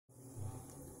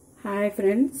Hi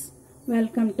friends,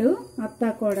 welcome to అత్తా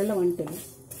కోడల వంటలు.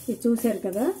 ఇది చూశారు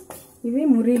కదా, ఇవి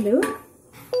మురీలు.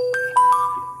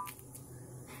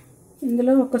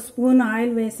 ఇందులో ఒక స్పూన్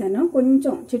ఆయిల్ వేసాను,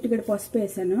 కొంచెం చిటికెడు పసుపు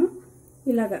వేసాను.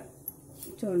 ఇలాగా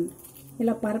చూడండి,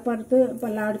 ఇలా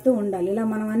పలాడుతూ ఉండాలి. ఇలా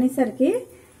మనం అనేసరికి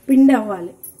పిండి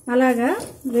అవ్వాలి. అలాగా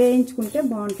వేయించుకుంటే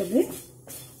బాగుంటుంది.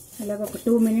 అలాగ ఒక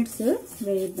 2 minutes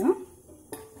వేయిద్దాం.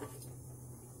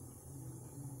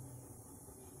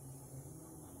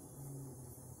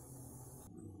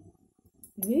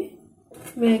 ఇవి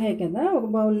వేగాయి కదా, ఒక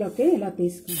బౌల్లోకి ఇలా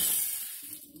తీసుకుంటాం.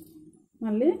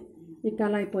 మళ్ళీ ఈ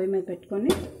కళాయి పొయ్యి మీద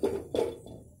పెట్టుకొని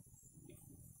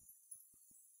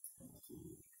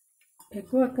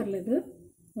ఎక్కువ అక్కర్లేదు,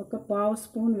 ఒక 1/2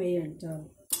 స్పూన్ వేయండి చాలు.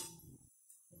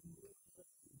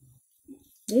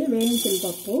 ఇది వేయించిన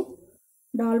పప్పు,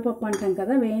 డోల్పప్పు అంటాం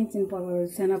కదా, వేయించిన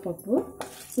శనగపప్పు.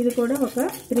 ఇది కూడా ఒక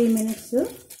 3 minutes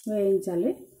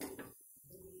వేయించాలి.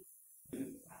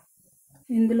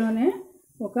 ఇందులోనే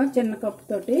ఒక చిన్న కప్పు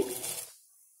తోటి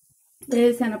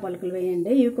వేరుశెనగ పలుకులు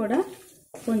వేయండి. ఇవి కూడా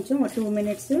కొంచెం 2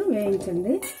 minutes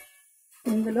వేయించండి.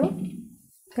 ఇందులో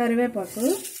కరివేపాకు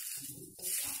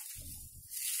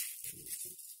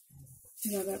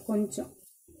ఇలాగా కొంచెం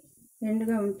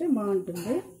ఎండుగా ఉంటే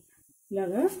బాగుంటుంది.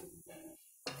 ఇలాగా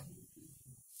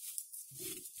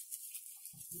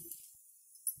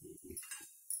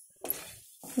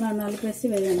ఇలా నలిపేసి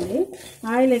వేయండి.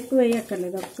 ఆయిల్ ఎక్కువ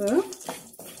వేయక్కర్లేదు, ఒక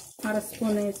 1/2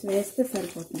 స్పూన్ వేస్తే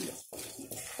సరిపోతుంది.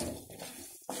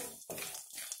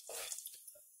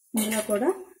 ఇందులో కూడా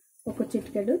ఒక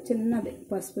చిటికెడు చిన్నది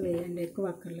పసుపు వేయండి,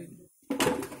 ఎక్కువ అక్కర్లేదు.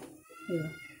 ఇదో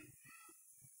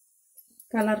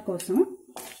కలర్ కోసం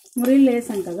మురీలు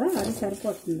వేసాం కదా, అది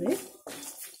సరిపోతుంది.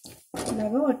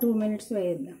 ఇలాగ ఒక 2 minutes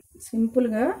వేయిద్దాం.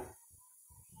 సింపుల్గా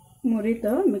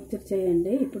మురీతో మిక్చర్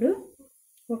చేయండి. ఇప్పుడు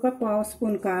ఒక 1/2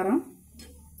 స్పూన్ కారం,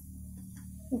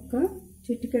 ఒక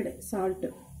చిటికెడు సాల్ట్,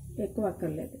 ఎక్కువ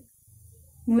అక్కర్లేదు.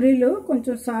 మురీలు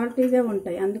కొంచెం సాల్టీగా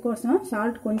ఉంటాయి, అందుకోసం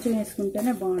సాల్ట్ కొంచెం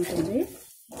వేసుకుంటేనే బాగుంటుంది.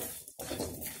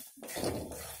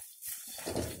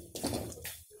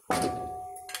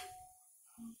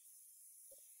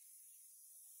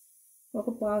 ఒక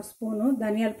 1/2 స్పూను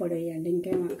ధనియాల పొడి వేయండి,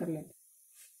 ఇంకేం అక్కర్లేదు.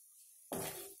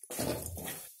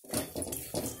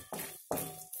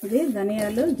 ఇది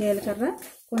ధనియాలు, జీలకర్ర,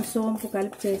 కొంచెం సోంపు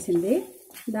కలిపి చేసింది.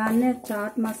 దాన్నే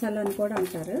చాట్ మసాలా అని కూడా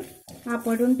అంటారు. ఆ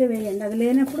పొడి ఉంటే వేయండి, అది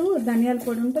లేనప్పుడు ధనియాల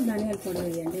పొడి ఉంటే ధనియాల పొడి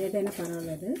వేయండి, ఏదైనా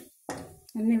పర్వాలేదు.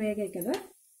 అన్నీ వేగాయి కదా,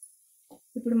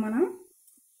 ఇప్పుడు మనం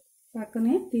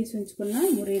పక్కనే తీసి ఉంచుకున్న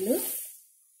మురీలు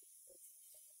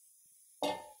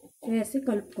వేసి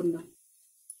కలుపుకుందాం.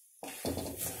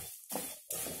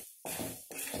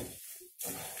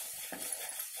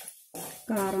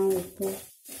 కారం, ఉప్పు,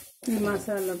 ఈ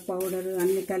మసాలా పౌడర్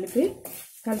అన్నీ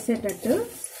కలిసేటట్టు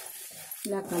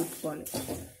ఇలా కలుపుకోవాలి.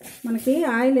 మనకి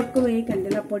ఆయిల్ ఎక్కువ వేయకండి,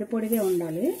 ఇలా పొడి పొడిగా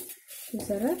ఉండాలి.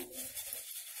 చూసారా,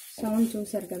 సౌండ్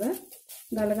చూసారు కదా,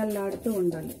 గలగలలాడుతూ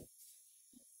ఉండాలి.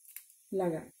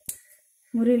 ఇలాగా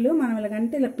మురీలు మనం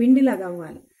ఇలాగంటే ఇలా పిండిలాగా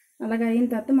అవ్వాలి. అలాగ అయిన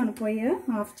తర్వాత మనం పొయ్యి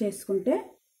ఆఫ్ చేసుకుంటే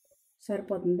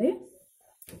సరిపోతుంది.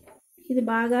 ఇది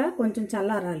బాగా కొంచెం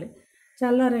చల్లారాలి.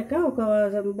 చల్లారాక ఒక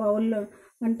బౌల్లో,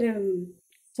 అంటే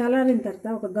చల్లారిన తర్వాత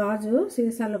ఒక గాజు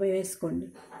సీసాలో వేసుకోండి.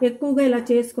 ఎక్కువగా ఇలా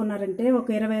చేసుకున్నారంటే ఒక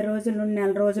 20 రోజుల నుండి 1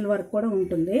 నెల రోజుల వరకు కూడా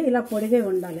ఉంటుంది. ఇలా పొడిగా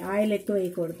ఉండాలి, ఆయిల్ ఎక్కువ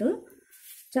వేయకూడదు.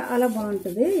 చాలా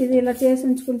బాగుంటుంది. ఇది ఇలా చేసి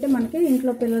ఉంచుకుంటే మనకి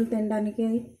ఇంట్లో పిల్లలు తినడానికి,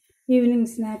 ఈవినింగ్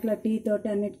స్నాక్లో టీ తోటి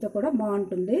అన్నిటితో కూడా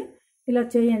బాగుంటుంది. ఇలా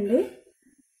చేయండి,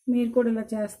 మీరు కూడా ఇలా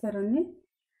చేస్తారని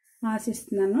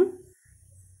ఆశిస్తున్నాను.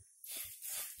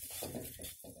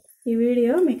 ఈ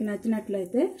వీడియో మీకు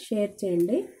నచ్చినట్లయితే షేర్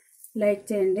చేయండి, లైక్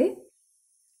చేయండి.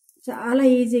 చాలా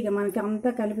ఈజీగా మనకి అంతా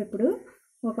కలిపి ఇప్పుడు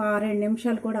ఒక 6-7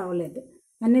 నిమిషాలు కూడా అవ్వలేదు.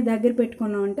 అన్నీ దగ్గర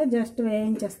పెట్టుకున్నామంటే జస్ట్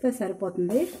వేయించేస్తే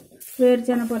సరిపోతుంది.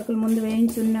 వేరుశెనగ పలుకులు ముందు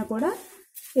వేయించున్నా కూడా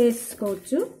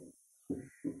వేసుకోవచ్చు.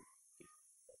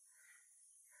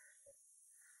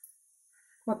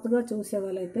 కొత్తగా చూసే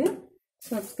వాళ్ళైతే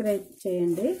సబ్స్క్రైబ్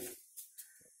చేయండి.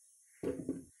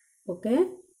 Okay,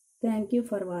 thank you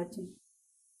for watching.